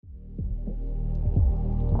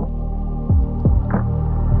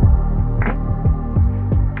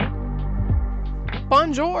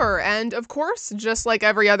bonjour, and of course, just like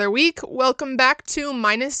every other week, welcome back to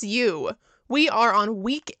Minus You. We are on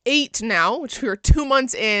week 8 now, which we are 2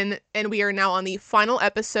 months in, and we are now on the final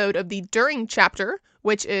episode of the During chapter,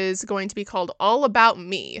 which is going to be called All About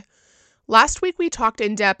Me. Last week we talked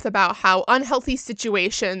in depth about how unhealthy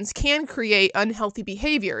situations can create unhealthy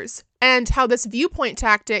behaviors, and how this viewpoint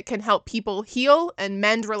tactic can help people heal and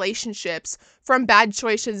mend relationships from bad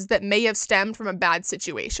choices that may have stemmed from a bad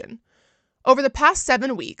situation. Over the past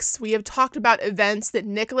 7 weeks, we have talked about events that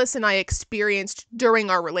Nicholas and I experienced during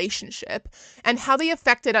our relationship, and how they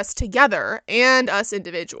affected us together and us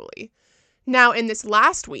individually. Now, in this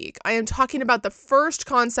last week, I am talking about the first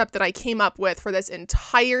concept that I came up with for this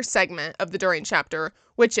entire segment of the During chapter,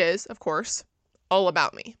 which is, of course, all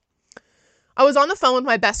about me. I was on the phone with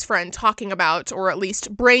my best friend talking about, or at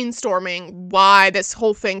least brainstorming, why this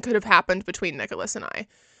whole thing could have happened between Nicholas and I.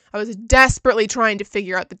 I was desperately trying to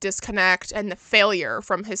figure out the disconnect and the failure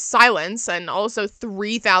from his silence and also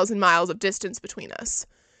 3,000 miles of distance between us.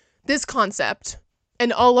 This concept,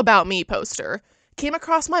 an All About Me poster, came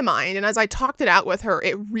across my mind, and as I talked it out with her,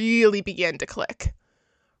 it really began to click.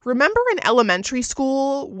 Remember in elementary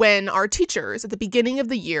school when our teachers at the beginning of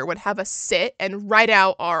the year would have us sit and write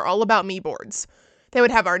out our All About Me boards? They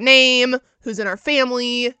would have our name, who's in our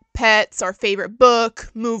family, pets, our favorite book,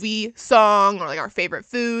 movie, song, or like our favorite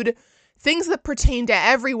food. Things that pertain to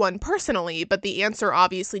everyone personally, but the answer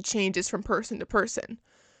obviously changes from person to person.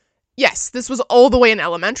 Yes, this was all the way in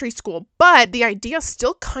elementary school, but the idea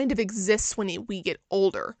still kind of exists when we get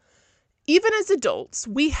older. Even as adults,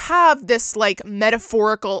 we have this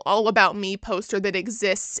metaphorical All About Me poster that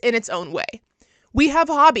exists in its own way. We have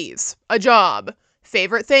hobbies, a job,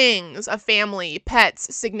 favorite things, a family,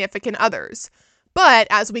 pets, significant others. But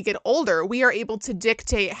as we get older, we are able to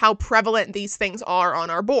dictate how prevalent these things are on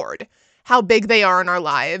our board, how big they are in our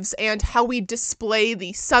lives, and how we display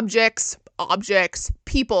the subjects, objects,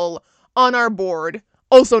 people on our board,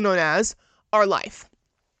 also known as our life.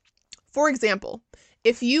 For example,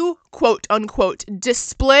 if you quote unquote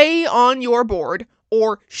display on your board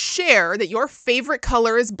or share that your favorite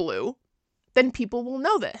color is blue, then people will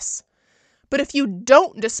know this. But if you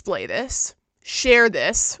don't display this, share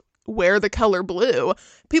this, wear the color blue,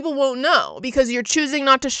 people won't know because you're choosing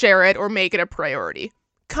not to share it or make it a priority.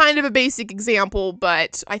 Kind of a basic example,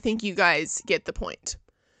 but I think you guys get the point.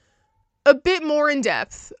 A bit more in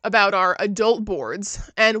depth about our adult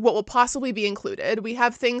boards and what will possibly be included, we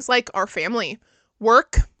have things like our family,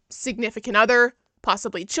 work, significant other,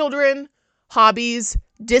 possibly children, hobbies,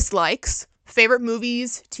 dislikes, favorite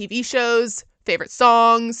movies, TV shows, favorite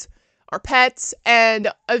songs, our pets,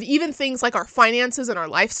 and even things like our finances and our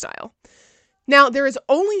lifestyle. Now, there is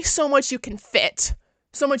only so much you can fit,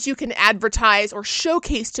 so much you can advertise or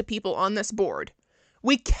showcase to people on this board.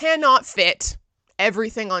 We cannot fit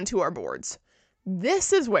everything onto our boards.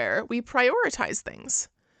 This is where we prioritize things.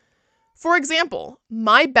 For example,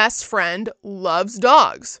 my best friend loves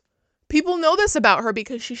dogs. People know this about her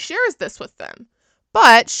because she shares this with them.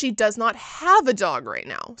 But she does not have a dog right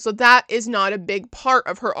now, so that is not a big part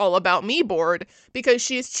of her All About Me board because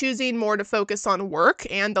she is choosing more to focus on work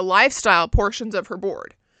and the lifestyle portions of her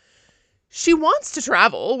board. She wants to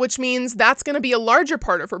travel, which means that's going to be a larger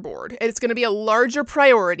part of her board. It's going to be a larger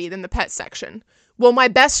priority than the pet section. Will my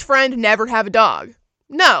best friend never have a dog?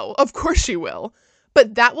 No, of course she will.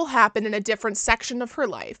 But that will happen in a different section of her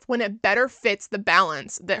life when it better fits the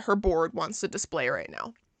balance that her board wants to display right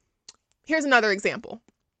now. Here's another example.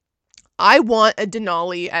 I want a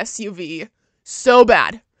Denali SUV so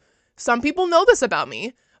bad. Some people know this about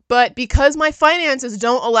me, but because my finances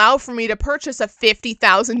don't allow for me to purchase a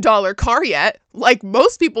 $50,000 car yet, like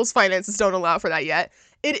most people's finances don't allow for that yet,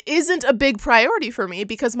 it isn't a big priority for me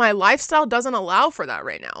because my lifestyle doesn't allow for that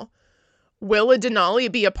right now. Will a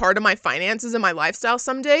Denali be a part of my finances and my lifestyle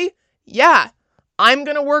someday? Yeah, I'm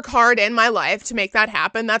going to work hard in my life to make that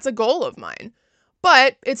happen. That's a goal of mine.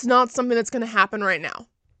 But it's not something that's going to happen right now.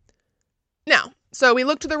 Now, so we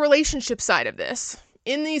look to the relationship side of this.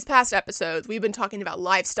 In these past episodes, we've been talking about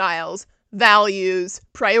lifestyles, values,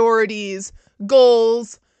 priorities,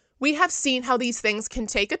 goals. We have seen how these things can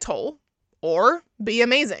take a toll or be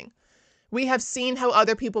amazing. We have seen how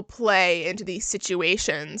other people play into these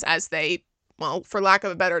situations as they, well, for lack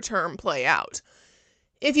of a better term, play out.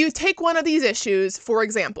 If you take one of these issues, for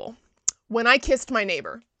example, when I kissed my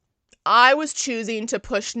neighbor, I was choosing to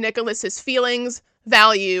push Nicholas's feelings,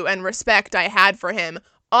 value, and respect I had for him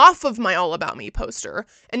off of my All About Me poster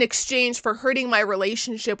in exchange for hurting my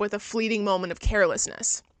relationship with a fleeting moment of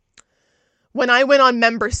carelessness. When I went on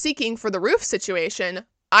member seeking for the roof situation,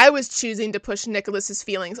 I was choosing to push Nicholas's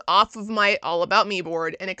feelings off of my All About Me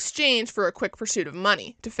board in exchange for a quick pursuit of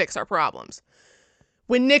money to fix our problems.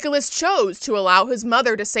 When Nicholas chose to allow his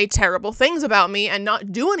mother to say terrible things about me and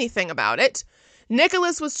not do anything about it,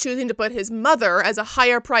 Nicholas was choosing to put his mother as a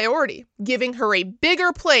higher priority, giving her a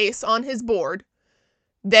bigger place on his board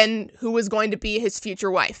than who was going to be his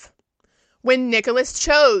future wife. When Nicholas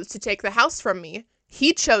chose to take the house from me,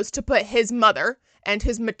 he chose to put his mother and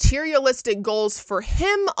his materialistic goals for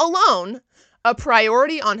him alone a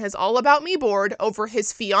priority on his All About Me board over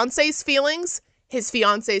his fiance's feelings, his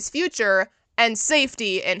fiance's future, and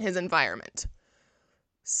safety in his environment.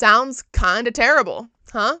 Sounds kinda terrible,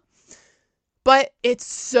 huh? But it's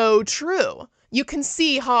so true. You can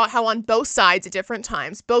see how on both sides at different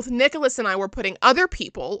times, both Nicholas and I were putting other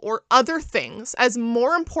people or other things as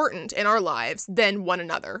more important in our lives than one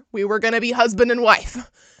another. We were going to be husband and wife.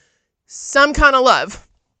 Some kind of love.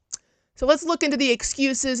 So let's look into the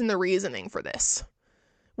excuses and the reasoning for this.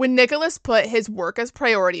 When Nicholas put his work as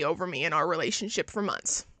priority over me in our relationship for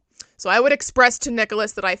months. So I would express to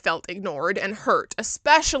Nicholas that I felt ignored and hurt,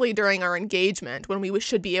 especially during our engagement when we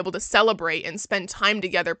should be able to celebrate and spend time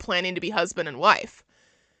together planning to be husband and wife.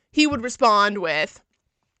 He would respond with,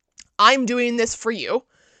 "I'm doing this for you."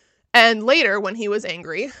 And later, when he was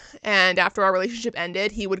angry and after our relationship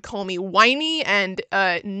ended, he would call me whiny and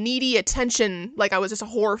needy attention, like I was just a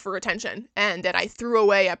whore for attention, and that I threw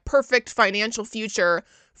away a perfect financial future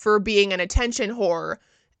for being an attention whore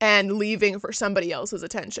and leaving for somebody else's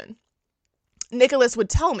attention. Nicholas would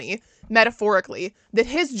tell me, metaphorically, that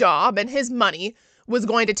his job and his money was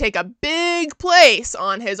going to take a big place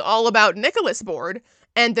on his All About Nicholas board,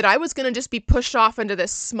 and that I was going to just be pushed off into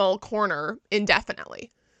this small corner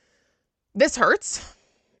indefinitely. This hurts,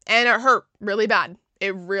 and it hurt really bad.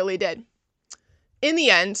 It really did. In the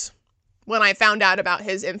end, when I found out about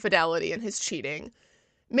his infidelity and his cheating,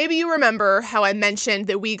 maybe you remember how I mentioned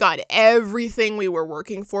that we got everything we were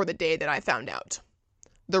working for the day that I found out.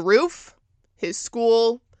 The roof, his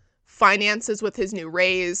school, finances with his new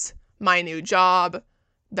raise, my new job.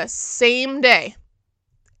 The same day,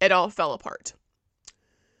 it all fell apart.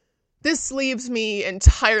 This leaves me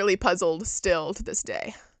entirely puzzled still to this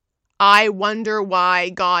day. I wonder why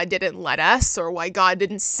God didn't let us, or why God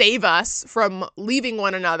didn't save us from leaving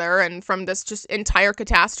one another and from this just entire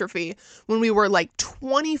catastrophe when we were like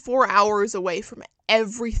 24 hours away from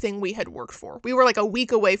everything we had worked for. We were like a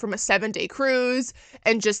week away from a 7-day cruise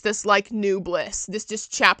and just this like new bliss, this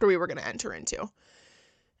just chapter we were going to enter into.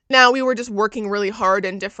 Now, we were just working really hard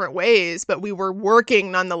in different ways, but we were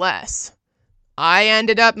working nonetheless. I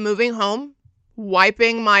ended up moving home,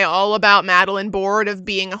 wiping my All About Madeline board of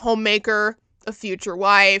being a homemaker, a future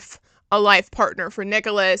wife, a life partner for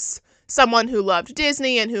Nicholas, someone who loved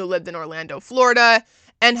Disney and who lived in Orlando, Florida,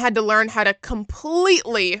 and had to learn how to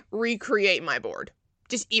completely recreate my board.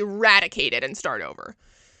 Just eradicate it and start over.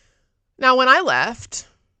 Now, when I left,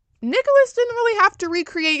 Nicholas didn't really have to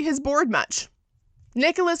recreate his board much.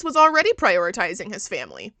 Nicholas was already prioritizing his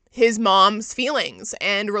family, his mom's feelings,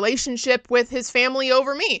 and relationship with his family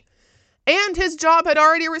over me. And his job had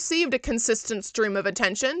already received a consistent stream of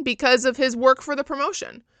attention because of his work for the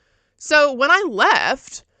promotion. So when I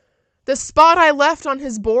left, the spot I left on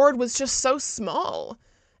his board was just so small.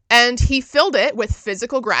 And he filled it with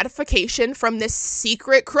physical gratification from this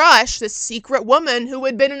secret crush, this secret woman who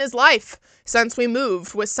had been in his life since we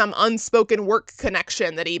moved, with some unspoken work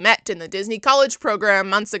connection that he met in the Disney college program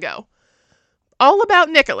months ago. All About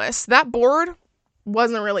Nicholas, that board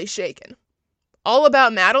wasn't really shaken. All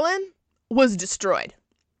About Madeline was destroyed.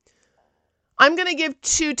 I'm going to give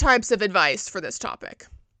 2 types of advice for this topic.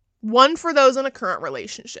 One for those in a current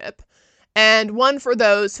relationship, and one for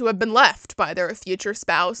those who have been left by their future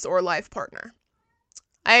spouse or life partner.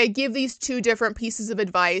 I give these 2 different pieces of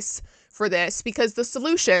advice for this because the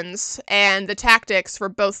solutions and the tactics for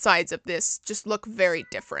both sides of this just look very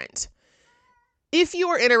different. If you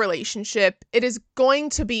are in a relationship, it is going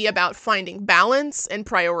to be about finding balance and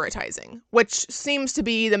prioritizing, which seems to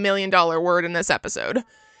be the $1 million word in this episode.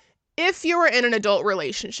 If you are in an adult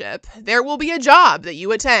relationship, there will be a job that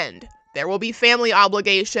you attend. There will be family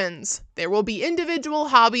obligations. There will be individual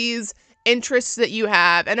hobbies, interests that you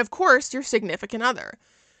have, and of course, your significant other.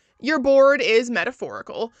 Your board is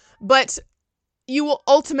metaphorical, but you will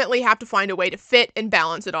ultimately have to find a way to fit and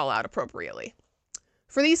balance it all out appropriately.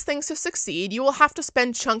 For these things to succeed, you will have to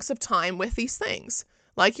spend chunks of time with these things.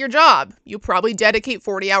 Like your job, you probably dedicate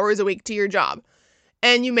 40 hours a week to your job.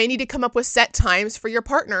 And you may need to come up with set times for your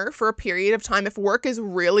partner for a period of time if work is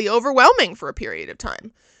really overwhelming for a period of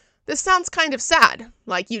time. This sounds kind of sad,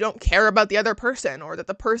 like you don't care about the other person or that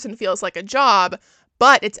the person feels like a job,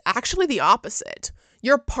 but it's actually the opposite.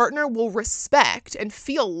 Your partner will respect and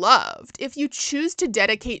feel loved if you choose to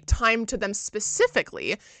dedicate time to them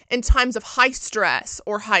specifically in times of high stress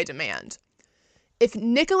or high demand. If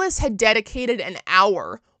Nicholas had dedicated an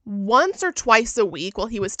hour once or twice a week while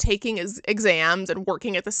he was taking his exams and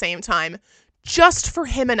working at the same time, just for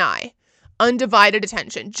him and I, undivided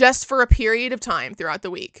attention, just for a period of time throughout the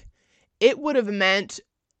week, it would have meant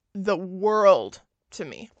the world to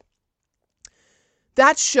me.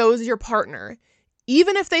 That shows your partner,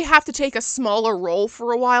 even if they have to take a smaller role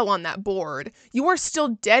for a while on that board, you are still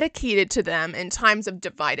dedicated to them in times of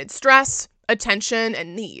divided stress, attention,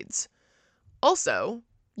 and needs. Also,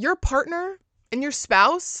 your partner and your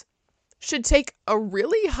spouse should take a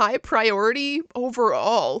really high priority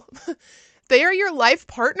overall. They are your life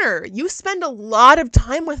partner. You spend a lot of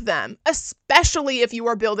time with them, especially if you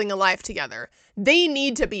are building a life together. They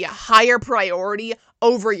need to be a higher priority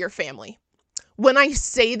over your family. When I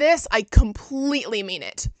say this, I completely mean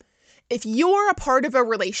it. If you are a part of a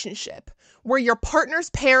relationship where your partner's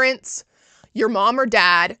parents, your mom or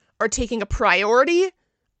dad, are taking a priority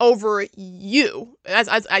over you as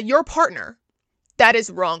your partner, that is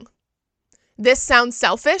wrong. This sounds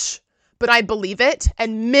selfish, but I believe it,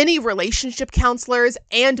 and many relationship counselors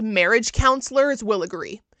and marriage counselors will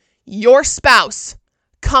agree. Your spouse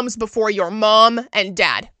comes before your mom and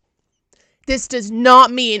dad. This does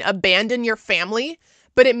not mean abandon your family,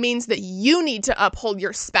 but it means that you need to uphold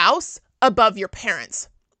your spouse above your parents.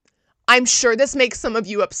 I'm sure this makes some of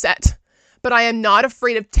you upset, but I am not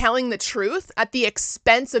afraid of telling the truth at the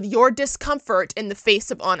expense of your discomfort in the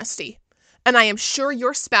face of honesty. And I am sure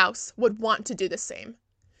your spouse would want to do the same.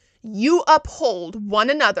 You uphold one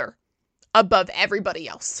another above everybody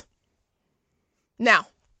else. Now,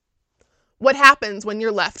 what happens when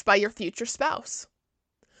you're left by your future spouse?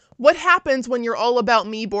 What happens when your All About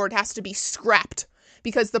Me board has to be scrapped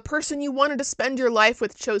because the person you wanted to spend your life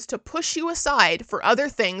with chose to push you aside for other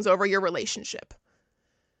things over your relationship?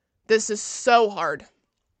 This is so hard.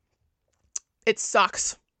 It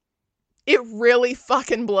sucks. It really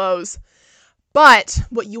fucking blows. But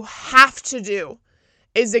what you have to do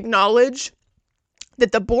is acknowledge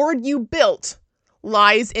that the board you built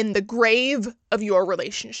lies in the grave of your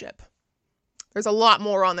relationship. There's a lot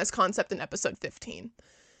more on this concept in episode 15.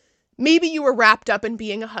 Maybe you were wrapped up in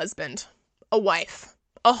being a husband, a wife,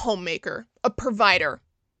 a homemaker, a provider,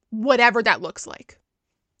 whatever that looks like.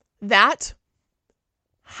 That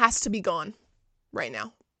has to be gone right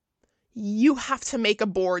now. You have to make a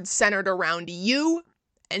board centered around you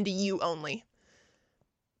and you only.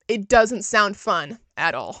 It doesn't sound fun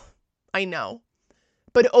at all, I know.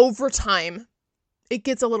 But over time, it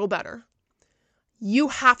gets a little better. You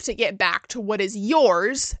have to get back to what is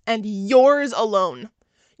yours and yours alone.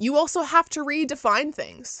 You also have to redefine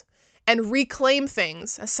things and reclaim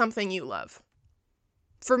things as something you love.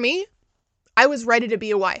 For me, I was ready to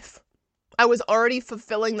be a wife. I was already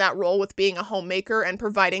fulfilling that role with being a homemaker and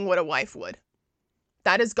providing what a wife would.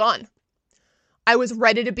 That is gone. I was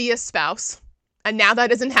ready to be a spouse, and now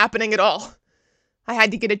that isn't happening at all. I had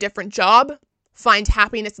to get a different job, find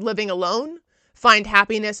happiness living alone, find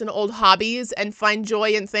happiness in old hobbies, and find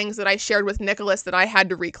joy in things that I shared with Nicholas that I had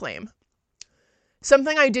to reclaim.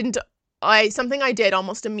 Something I did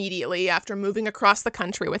almost immediately after moving across the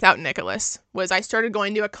country without Nicholas was I started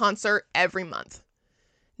going to a concert every month.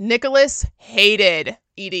 Nicholas hated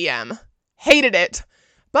EDM. Hated it.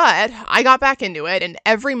 But I got back into it, and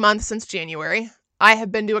every month since January, I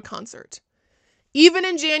have been to a concert. Even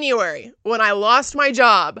in January, when I lost my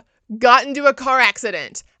job, got into a car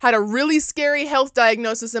accident, had a really scary health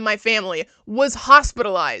diagnosis in my family, was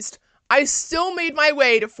hospitalized, I still made my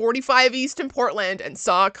way to 45 East in Portland and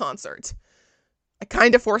saw a concert. I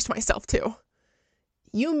kind of forced myself to.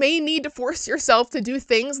 You may need to force yourself to do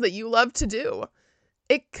things that you love to do.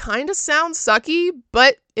 It kind of sounds sucky,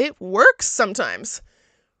 but it works sometimes.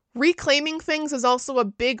 Reclaiming things is also a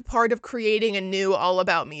big part of creating a new All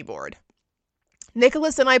About Me board.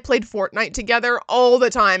 Nicholas and I played Fortnite together all the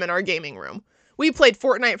time in our gaming room. We played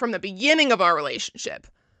Fortnite from the beginning of our relationship.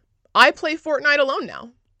 I play Fortnite alone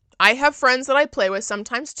now. I have friends that I play with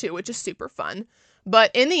sometimes too, which is super fun.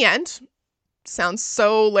 But in the end, sounds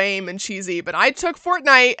so lame and cheesy, but I took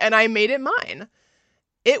Fortnite and I made it mine.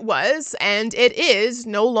 It was, and it is,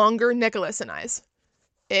 no longer Nicholas and I's.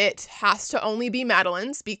 It has to only be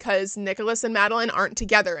Madeline's because Nicholas and Madeline aren't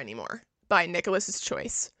together anymore, by Nicholas's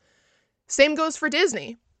choice. Same goes for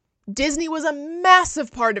Disney. Disney was a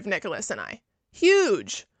massive part of Nicholas and I.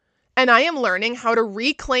 Huge. And I am learning how to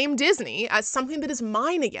reclaim Disney as something that is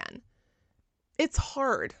mine again. It's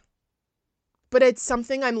hard. But it's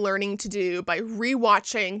something I'm learning to do by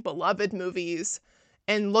rewatching beloved movies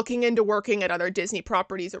and looking into working at other Disney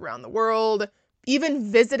properties around the world,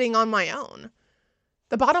 even visiting on my own.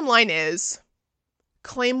 The bottom line is,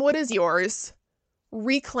 claim what is yours,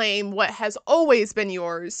 reclaim what has always been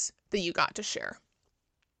yours that you got to share.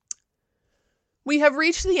 We have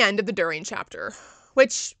reached the end of the During chapter,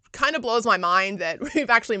 which kind of blows my mind that we've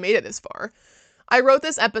actually made it this far. I wrote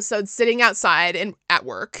this episode sitting outside at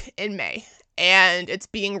work in May, and it's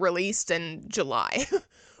being released in July.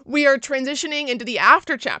 We are transitioning into the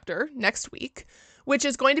after chapter next week, which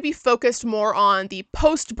is going to be focused more on the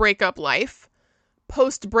post-breakup life,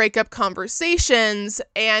 post-breakup conversations,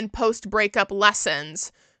 and post-breakup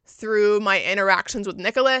lessons through my interactions with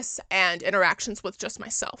Nicholas and interactions with just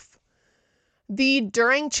myself. The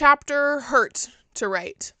During chapter hurt to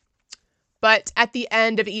write. But at the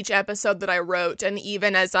end of each episode that I wrote, and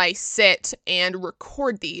even as I sit and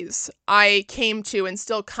record these, I came to and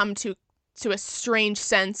still come to a strange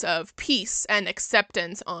sense of peace and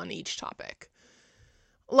acceptance on each topic.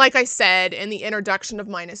 Like I said in the introduction of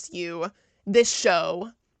Minus You, this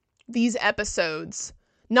show, these episodes,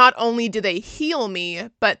 not only do they heal me,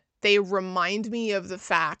 but they remind me of the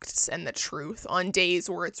facts and the truth on days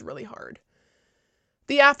where it's really hard.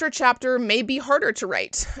 The after chapter may be harder to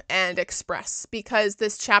write and express because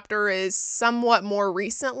this chapter is somewhat more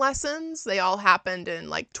recent lessons. They all happened in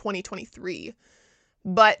 2023,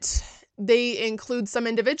 but they include some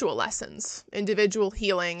individual lessons, individual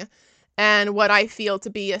healing, and what I feel to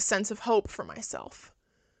be a sense of hope for myself.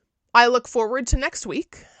 I look forward to next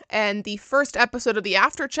week and the first episode of the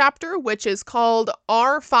after chapter, which is called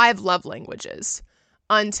Our 5 Love Languages.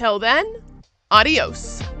 Until then,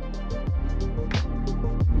 adios.